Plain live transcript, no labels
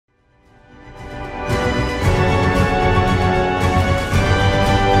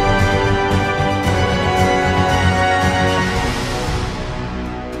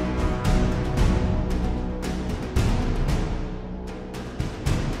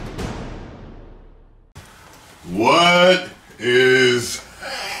What is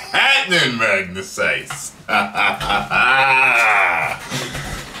happening, Magnus says?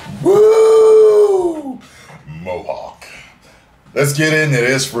 Woo! Mohawk. Let's get into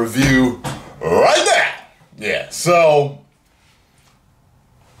this review right now. Yeah, so,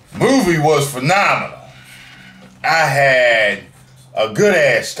 movie was phenomenal. I had a good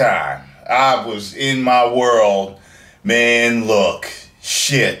ass time. I was in my world. Man, look,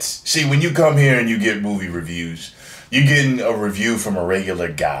 shit. See, when you come here and you get movie reviews, you're getting a review from a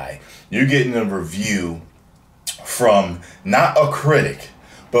regular guy. You're getting a review from not a critic,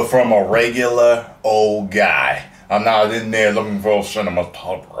 but from a regular old guy. I'm not in there looking for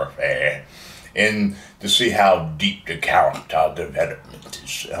cinematography and to see how deep the character development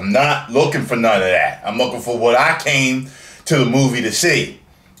is. I'm not looking for none of that. I'm looking for what I came to the movie to see.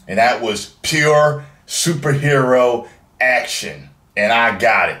 And that was pure superhero action. And I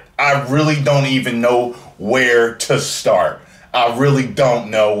got it. I really don't even know where to start. I really don't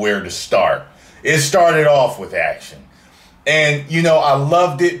know where to start. It started off with action. And, you know, I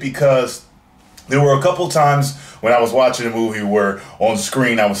loved it because there were a couple times when I was watching a movie where on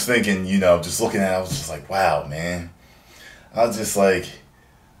screen I was thinking, you know, just looking at it, I was just like, wow, man. I was just like,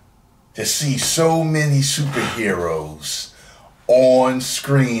 to see so many superheroes on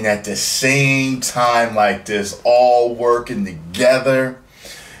screen at the same time like this, all working together,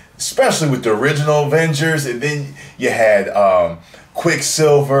 especially with the original Avengers, and then you had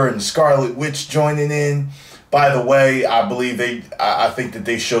Quicksilver and Scarlet Witch joining in. By the way, I think that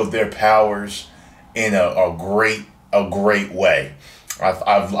they showed their powers in a great way.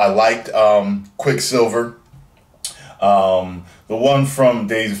 I liked Quicksilver. The one from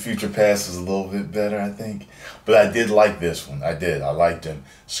Days of Future Past is a little bit better, I think. But I did like this one. I did. I liked him.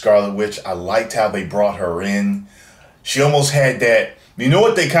 Scarlet Witch, I liked how they brought her in. She almost had that, you know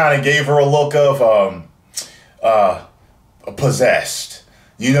what they kind of gave her a look of? Possessed.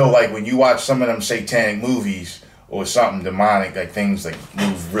 You know, like when you watch some of them satanic movies or something demonic, like things like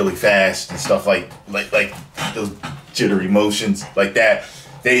move really fast and stuff like those jittery motions like that.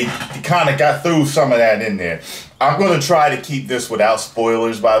 They kind of got through some of that in there. I'm going to try to keep this without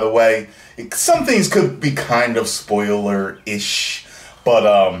spoilers, by the way. Some things could be kind of spoiler-ish. But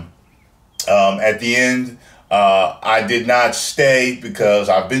at the end, I did not stay because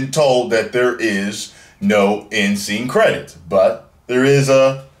I've been told that there is no end-scene credit. But there is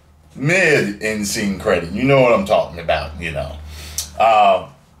a mid-end-scene credit. You know what I'm talking about, you know.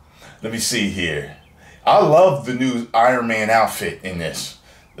 Let me see here. I love the new Iron Man outfit in this.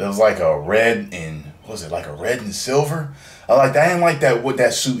 It was like a red and, what was it, like a red and silver? I didn't like that with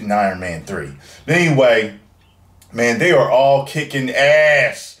that suit in Iron Man 3. But anyway, man, they are all kicking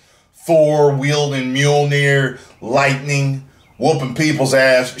ass. Thor wielding Mjolnir, lightning, whooping people's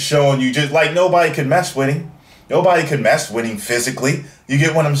ass, showing you just like nobody could mess with him. Nobody could mess with him physically. You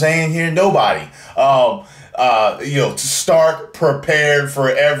get what I'm saying here? Nobody. You know, Stark prepared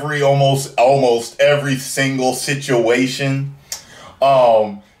for almost every single situation.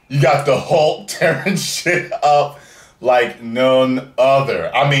 You got the Hulk tearing shit up like none other.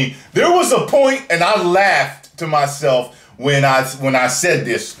 I mean, there was a point, and I laughed to myself when I said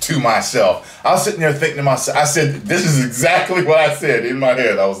this to myself. I was sitting there thinking to myself, I said, this is exactly what I said in my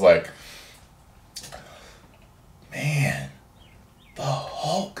head. I was like, man, the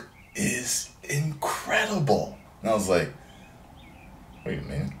Hulk is incredible. And I was like, wait a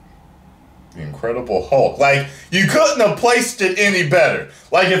minute. The Incredible Hulk. Like, you couldn't have placed it any better.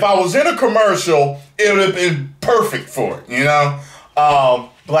 Like, if I was in a commercial, it would have been perfect for it, you know?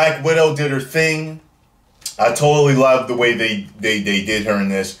 Black Widow did her thing. I totally loved the way they did her in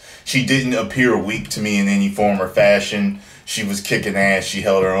this. She didn't appear weak to me in any form or fashion. She was kicking ass. She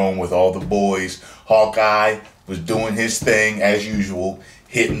held her own with all the boys. Hawkeye was doing his thing, as usual,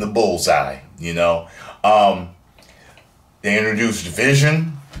 hitting the bullseye, you know? They introduced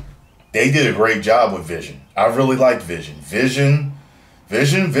Vision. They did a great job with Vision. I really liked Vision. Vision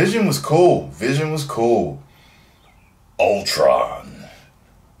was cool. Vision was cool. Ultron.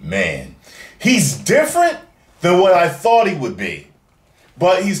 Man. He's different than what I thought he would be.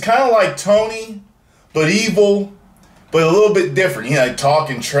 But he's kind of like Tony, but evil, but a little bit different. You know, like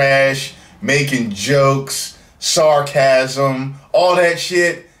talking trash, making jokes, sarcasm, all that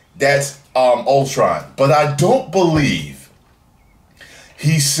shit. That's Ultron. But I don't believe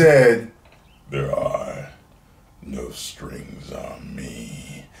he said, there are no strings on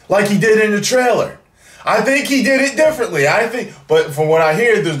me, like he did in the trailer. I think he did it differently. But from what I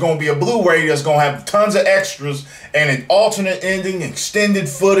hear, there's going to be a Blu-ray that's going to have tons of extras and an alternate ending, extended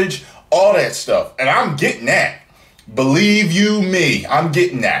footage, all that stuff. And I'm getting that. Believe you me, I'm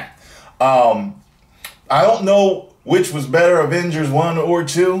getting that. I don't know which was better, Avengers 1 or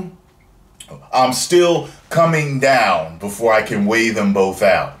 2. I'm still coming down before I can weigh them both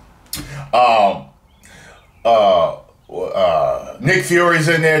out. Nick Fury's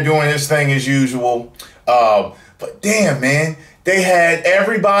in there doing his thing as usual. But damn, man, they had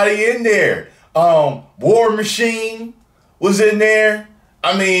everybody in there. War Machine was in there.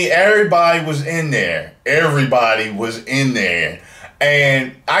 I mean, everybody was in there. Everybody was in there.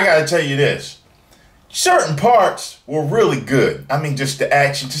 And I gotta tell you this. Certain parts were really good. I mean, just the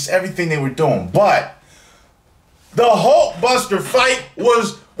action, just everything they were doing. But the Hulkbuster fight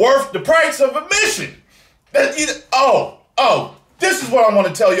was worth the price of admission. This is what I want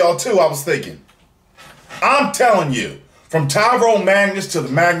to tell y'all too, I was thinking. I'm telling you, from Tyrone Magnus to the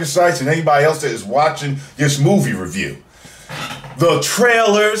Magnusites and anybody else that is watching this movie review, the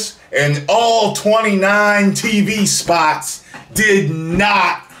trailers and all 29 TV spots did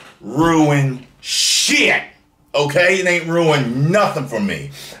not ruin shit. Okay? It ain't ruined nothing for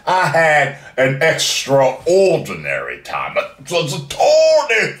me. I had an extraordinary time. It was a tour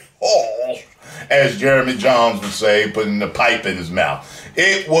as Jeremy Jones would say, putting the pipe in his mouth.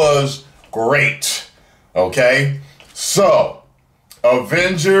 It was great. Okay? So,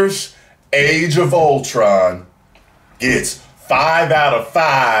 Avengers Age of Ultron gets 5 out of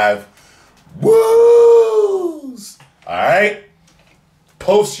 5 woos. Alright?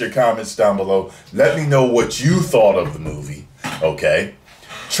 Post your comments down below. Let me know what you thought of the movie. Okay?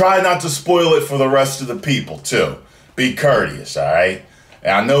 Try not to spoil it for the rest of the people, too. Be courteous, alright?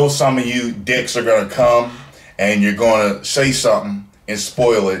 And I know some of you dicks are going to come and you're going to say something and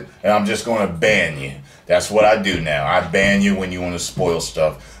spoil it, and I'm just going to ban you. That's what I do now. I ban you when you want to spoil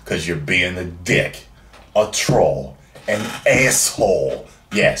stuff because you're being a dick, a troll, an asshole.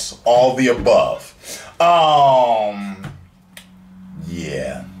 Yes, all the above.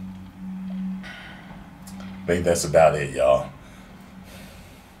 Yeah. I think that's about it, y'all.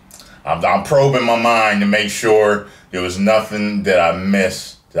 I'm probing my mind to make sure there was nothing that I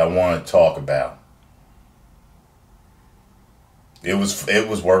missed that I want to talk about. It was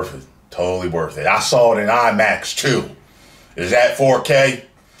worth it. Totally worth it. I saw it in IMAX too. Is that 4K?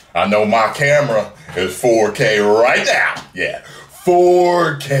 I know my camera is 4K right now. Yeah.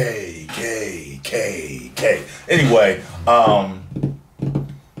 4K. K. Anyway, I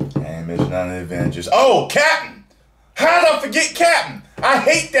ain't missing none of the Avengers. Oh, Captain! How did I forget Captain? I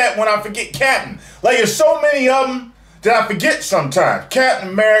hate that when I forget Captain. Like, there's so many of them that I forget sometimes. Captain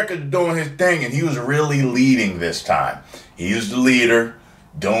America doing his thing, and he was really leading this time. He was the leader,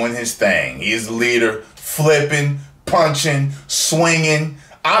 doing his thing. He's the leader, flipping, punching, swinging.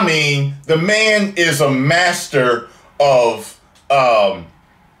 I mean, the man is a master of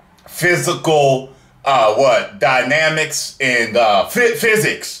physical, dynamics and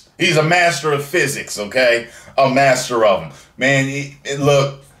physics. He's a master of physics, okay? A master of them. Man,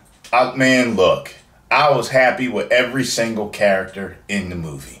 look, I was happy with every single character in the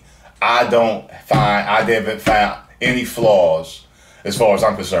movie. I haven't found any flaws as far as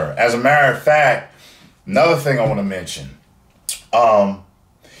I'm concerned. As a matter of fact, another thing I want to mention, I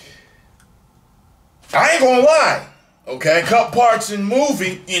ain't gonna lie, okay? A couple parts in the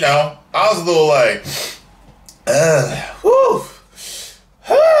movie, you know, I was a little like,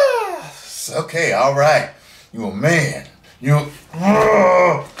 okay, all right. You a man. You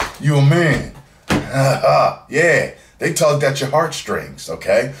a man. Yeah, they tugged at your heartstrings,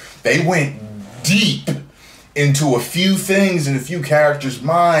 okay? They went deep into a few things and a few characters'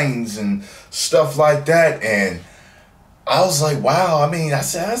 minds and stuff like that, and I was like, wow. I mean, I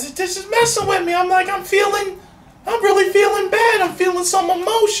said, this is messing with me. I'm like, I'm really feeling bad. I'm feeling some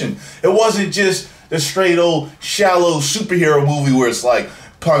emotion. It wasn't just the straight old shallow superhero movie where it's like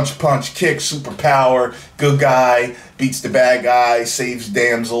punch, kick, superpower, good guy, beats the bad guy, saves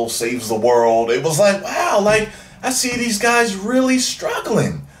damsel, saves the world. It was like, wow, like, I see these guys really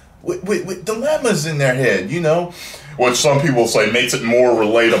struggling with dilemmas in their head, you know? Which some people say makes it more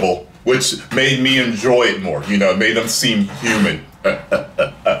relatable, which made me enjoy it more, you know, made them seem human.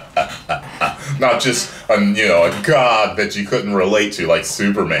 Not just a god that you couldn't relate to, like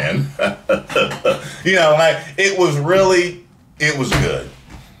Superman. You know, like, it was good.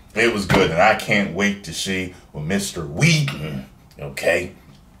 It was good, and I can't wait to see what Mr. Whedon, okay,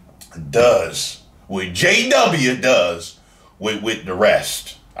 does, what JW does with the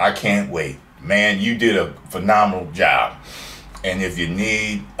rest. I can't wait. Man, you did a phenomenal job. And if you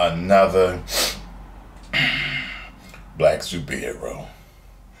need another black superhero,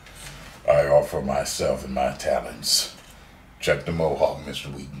 I offer myself and my talents. Check the mohawk, Mr.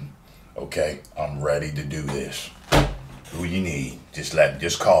 Whedon. Okay, I'm ready to do this. who you need,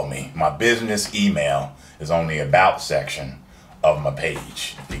 just call me. My business email is on the about section of my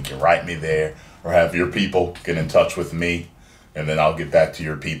page. You can write me there or have your people get in touch with me, and then I'll get back to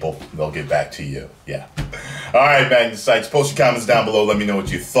your people. They'll get back to you. Yeah. All right, Magnus Sites. Post your comments down below. Let me know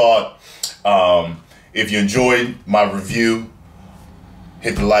what you thought. If you enjoyed my review,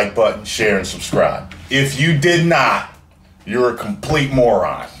 hit the like button, share, and subscribe. If you did not, you're a complete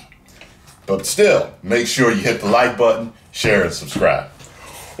moron. But still, make sure you hit the like button, share, and subscribe.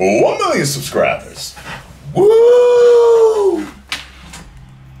 1 million subscribers. Woo!